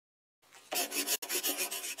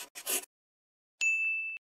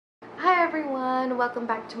everyone! Welcome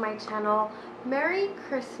back to my channel. Merry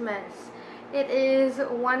Christmas! It is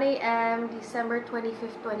 1 a.m. December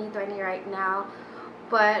 25th, 2020 right now.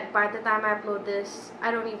 But by the time I upload this,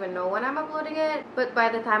 I don't even know when I'm uploading it. But by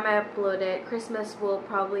the time I upload it, Christmas will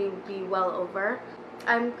probably be well over.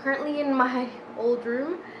 I'm currently in my old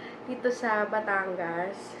room dito sa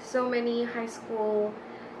Batangas. So many high school,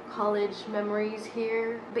 college memories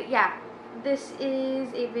here. But yeah, this is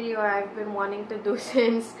a video I've been wanting to do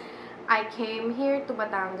since I came here to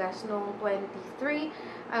Batangas noong 23.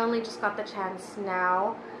 I only just got the chance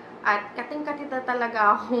now. At kating-katita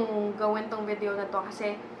talaga akong gawin tong video na to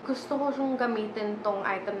kasi gusto ko siyang gamitin tong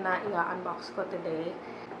item na i-unbox ko today.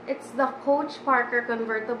 It's the Coach Parker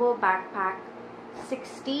Convertible Backpack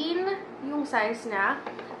 16 yung size na.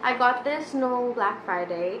 I got this no Black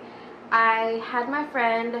Friday. I had my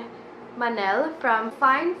friend Manel from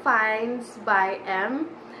Fine Finds by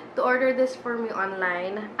M to order this for me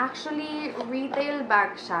online. Actually, retail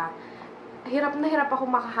bag siya. Hirap na hirap ako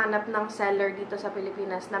makahanap ng seller dito sa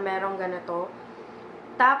Pilipinas na merong ganito.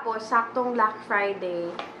 Tapos, saktong Black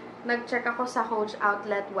Friday, nag-check ako sa Coach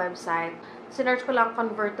Outlet website. Sinearch ko lang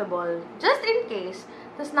Convertible, just in case.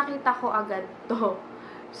 Tapos nakita ko agad to.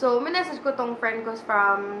 So, minessage ko tong friend ko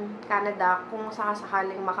from Canada kung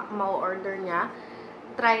sakasakaling ma-order niya.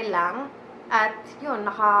 Try lang. At yun,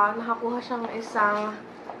 nakakuha siyang isang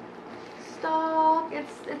stock.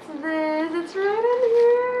 It's this. It's right in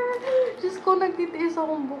here. Just ko nagtitiis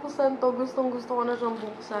akong buksan to. Gustong-gusto ko na siyang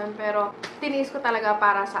buksan. Pero, tiniis ko talaga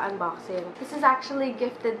para sa unboxing. This is actually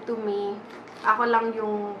gifted to me. Ako lang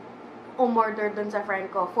yung umorder dun sa friend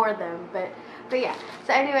ko for them. But yeah.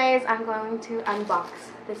 So anyways, I'm going to unbox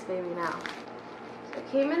this baby now. So it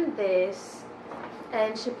came in this.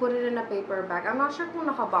 And she put it in a paper bag. I'm not sure kung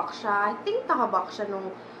nakabox siya. I think nakabox siya nung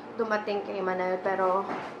dumating kay Manel. Pero,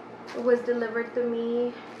 it was delivered to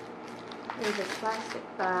me in this plastic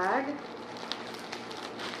bag.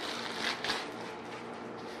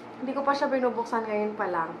 Hindi ko pa siya binubuksan ngayon pa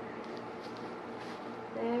lang.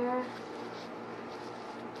 There.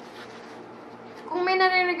 Kung may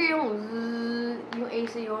narinig yung zzz, yung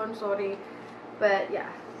AC yun, sorry. But,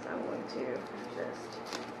 yeah. So, I'm going to just...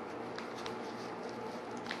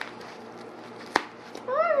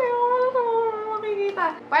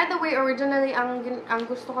 By the way, originally, ang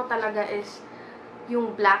gusto ko talaga is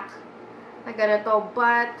yung black na ganito.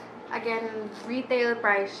 But, again, retail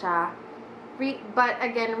price siya. But,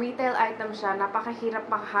 again, retail item siya. Napakahirap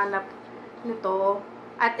makahanap nito.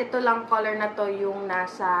 At ito lang color na to yung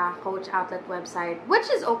nasa Coach Outlet website. Which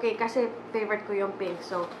is okay kasi favorite ko yung pink.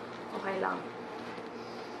 So, okay lang.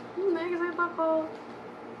 Excited ako.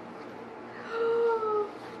 Oh,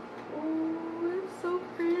 it's so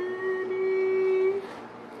pretty.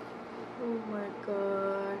 Oh my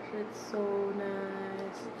gosh, it's so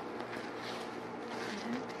nice.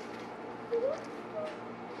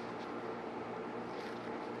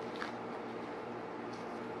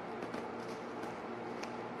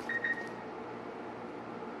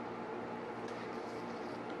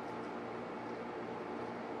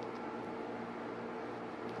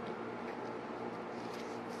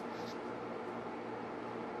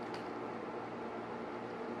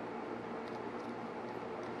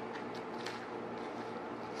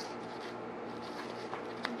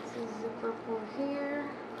 Purple here.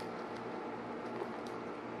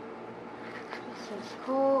 This is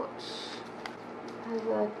Coach. Has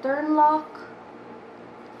a turn lock.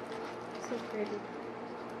 So pretty.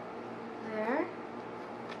 There.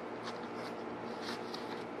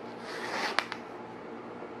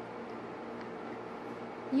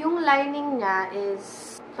 Yung lining niya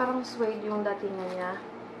is parang suede yung datingan niya.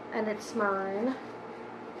 And it's mine.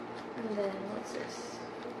 And then, what's this?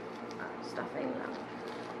 Stuffing lang.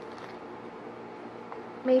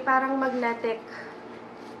 May parang magnetic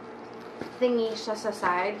thingy siya sa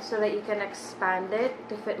side so that you can expand it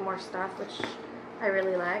to fit more stuff, which I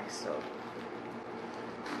really like. So,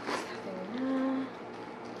 stuffing na.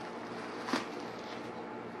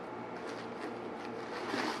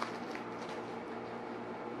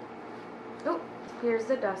 Oh, here's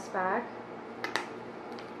the dust bag.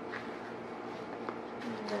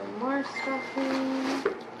 And then more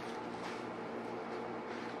stuffing.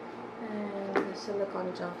 Silicone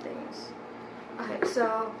gel things. Okay,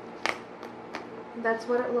 so that's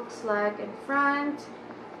what it looks like in front.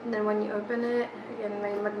 And then when you open it, again,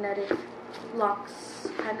 may magnetic locks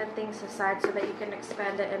kind of things aside so that you can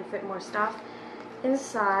expand it and fit more stuff.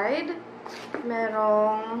 Inside,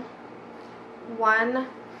 merong one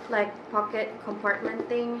like pocket compartment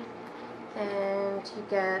thing, and you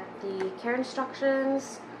get the care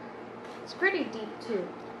instructions. It's pretty deep too.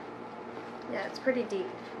 Yeah, it's pretty deep.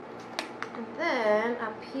 And then,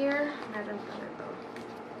 up here, meron pa na ito.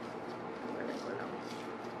 Wala ko lang.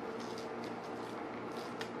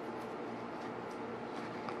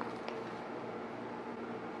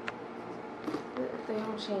 Ito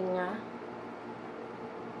yung chain niya.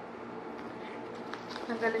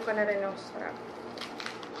 Nagalit ko na rin yung strap.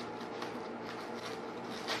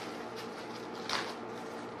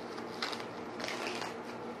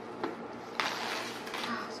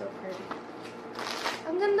 So pretty.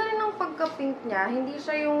 Ang ganda rin ng pagka-pink niya. Hindi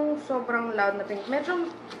siya yung sobrang loud na pink. Medyo,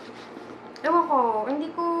 ewan ko, hindi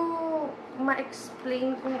ko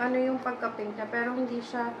ma-explain kung ano yung pagka-pink niya. Pero hindi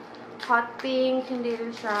siya hot pink, hindi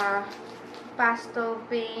rin siya pastel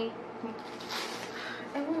pink.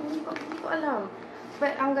 Ewan, hindi ko alam.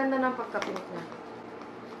 But ang ganda ng pagka-pink niya.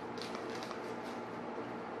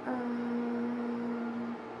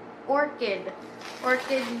 Orchid.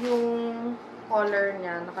 Orchid yung color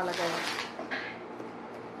niya nakalagay.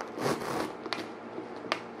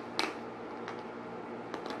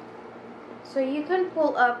 So you can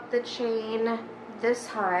pull up the chain this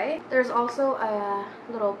high. There's also a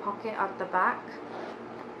little pocket at the back.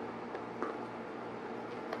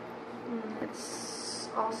 It's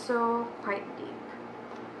also quite deep.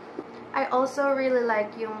 I also really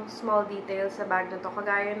like yung small details sa bag na to.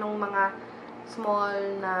 Kagaya nung mga small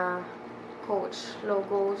na Coach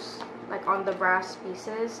logos, like on the brass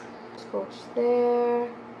pieces. There's Coach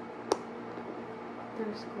there.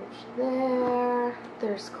 There's Coach there.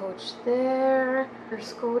 There's Coach there.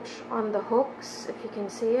 There's Coach on the hooks, if you can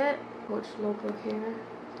see it. Coach logo here.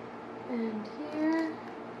 And here.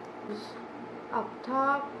 There's up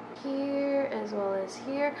top. Here, as well as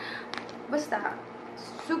here. Basta,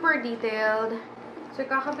 super detailed. So,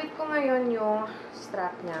 kakabit ko ngayon yung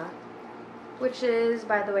strap niya. Which is,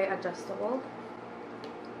 by the way, adjustable.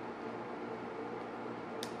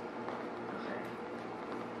 Okay.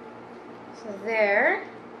 So there,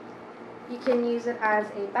 you can use it as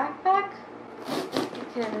a backpack. You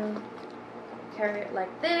can carry it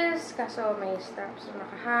like this, kaso may straps na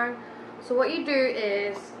nakahang. So what you do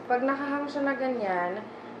is, pag nakahang siya na ganyan,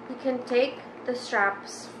 you can take the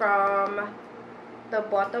straps from the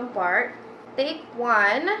bottom part, take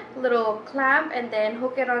one little clamp and then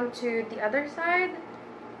hook it onto the other side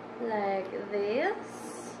like this.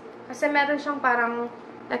 Kasi meron siyang parang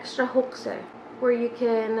extra hooks where you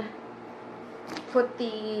can put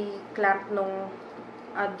the clamp nung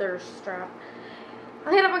other strap.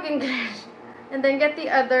 Ang hirap mag-English. And then get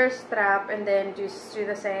the other strap and then just do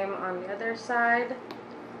the same on the other side.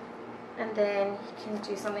 And then you can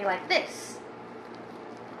do something like this.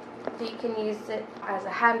 So you can use it as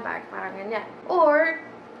a handbag, parang ganyan. Or,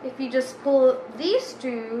 if you just pull these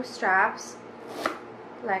two straps,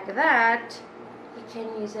 like that, you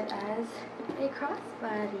can use it as a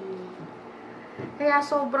crossbody. Kaya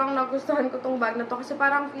sobrang nagustuhan ko tong bag na to kasi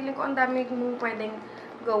parang feeling ko ang dami mong pwedeng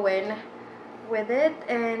gawin with it.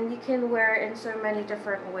 And you can wear it in so many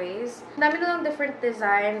different ways. Ang dami nilang different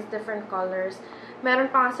designs, different colors.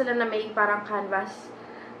 Meron pa nga sila na may parang canvas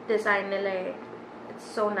design nila It's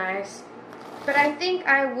so nice. But I think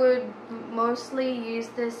I would mostly use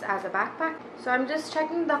this as a backpack. So I'm just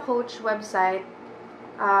checking the Coach website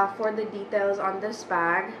for the details on this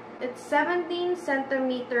bag. It's 17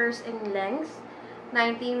 centimeters in length,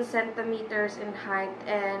 19 centimeters in height,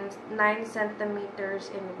 and 9 centimeters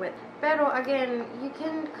in width. Pero again, you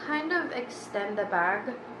can kind of extend the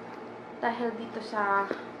bag dahil dito sa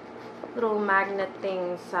little magnet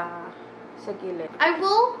thing sa gilid. I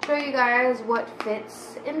will show you guys what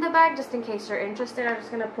fits in the bag just in case you're interested. I'm just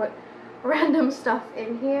gonna put random stuff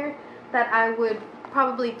in here that I would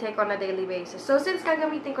probably take on a daily basis. So since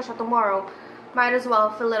gagamitin ko siya tomorrow, might as well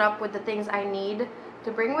fill it up with the things I need to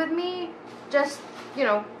bring with me. Just, you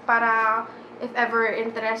know, para if ever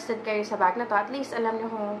interested kayo sa bag na to, at least alam niyo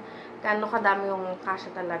kung gaano kadami yung kasya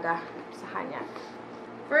talaga sa kanya.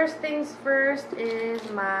 First things first is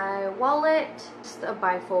my wallet. Just a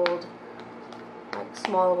bifold. Like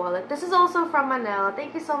small wallet. This is also from Manel.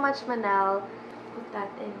 Thank you so much, Manel. Put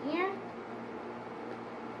that in here.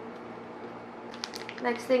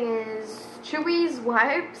 Next thing is Chewy's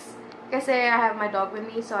wipes. Kasi I have my dog with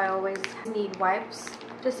me, so I always need wipes.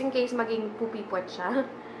 Just in case maging poopy puwet siya.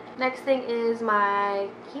 Next thing is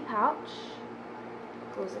my key pouch.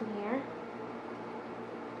 Goes in here.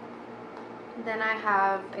 Then I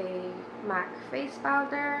have a MAC face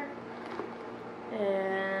powder.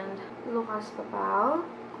 And Lucas Papao.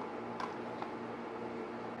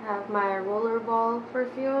 I have my Rollerball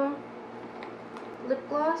perfume, lip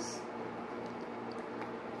gloss,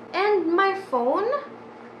 and my phone.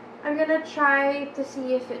 I'm gonna try to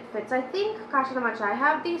see if it fits. I think kasha naman siya. I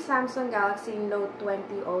have the Samsung Galaxy Note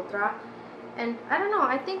 20 Ultra, And I don't know,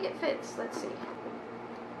 I think it fits. Let's see.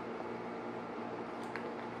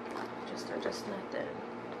 Just adjust natin.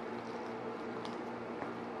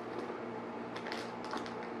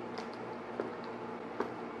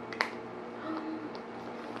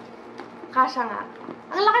 Kasha nga.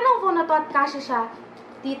 Ang laki ng phone na to at kasha siya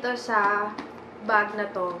dito sa bag na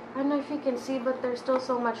to. I don't know if you can see, but there's still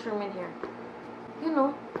so much room in here. You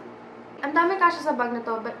know, ang dami kasha sa bag na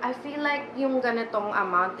to, but I feel like yung ganitong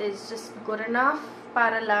amount is just good enough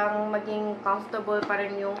para lang maging comfortable pa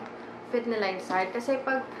rin yung fit nila inside. Kasi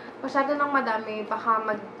pag masyado ng madami, baka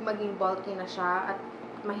maging bulky na siya at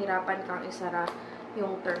mahirapan kang isara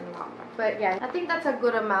yung turn lock. But yeah, I think that's a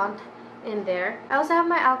good amount in there. I also have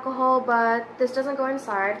my alcohol, but this doesn't go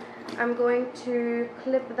inside. I'm going to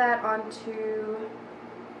clip that onto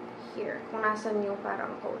here. Kung nasan yung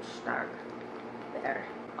parang Coach tag. There.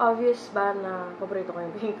 Obvious ba na paborito ko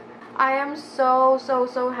yung pink? I am so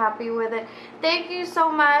happy with it. Thank you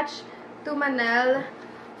so much to Manel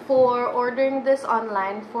for ordering this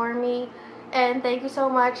online for me. And thank you so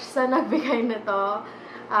much sa nagbigay nito.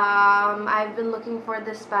 I've been looking for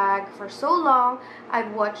this bag for so long.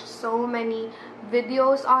 I've watched so many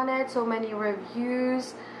videos on it, so many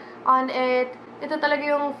reviews on it. Ito talaga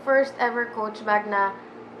yung first ever Coach bag na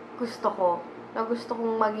gusto ko. Na gusto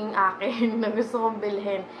kong maging akin, na gusto kong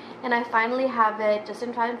bilhin. And I finally have it just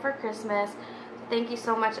in time for Christmas. So thank you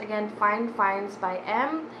so much again, Fine Finds by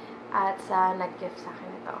M, at sa nag-gift sa akin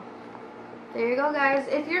ito. There you go, guys.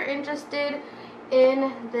 If you're interested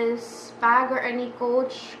in this bag or any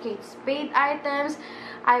Coach Kate Spade items,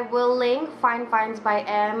 I will link Fine Finds by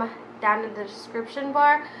M down in the description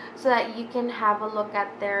bar so that you can have a look at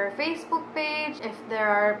their Facebook page. If there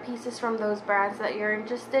are pieces from those brands that you're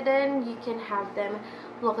interested in, you can have them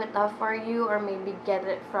look it up for you or maybe get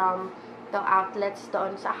it from the outlets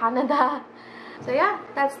doon sa Canada. So yeah,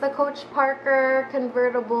 that's the Coach Parker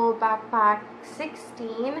Convertible Backpack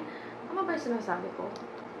 16. Ano ba yung sinasabi ko?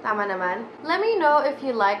 Tama naman. Let me know if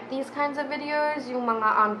you like these kinds of videos, yung mga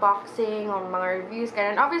unboxing or mga reviews.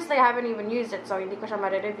 And obviously, I haven't even used it, so hindi ko siya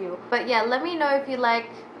ma-review. But yeah, let me know if you like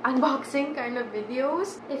unboxing kind of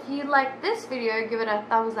videos. If you like this video, give it a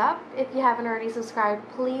thumbs up. If you haven't already subscribed,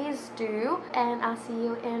 please do. And I'll see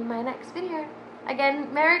you in my next video. Again,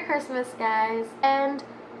 Merry Christmas, guys. And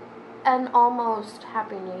an almost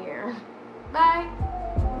Happy New Year. Bye!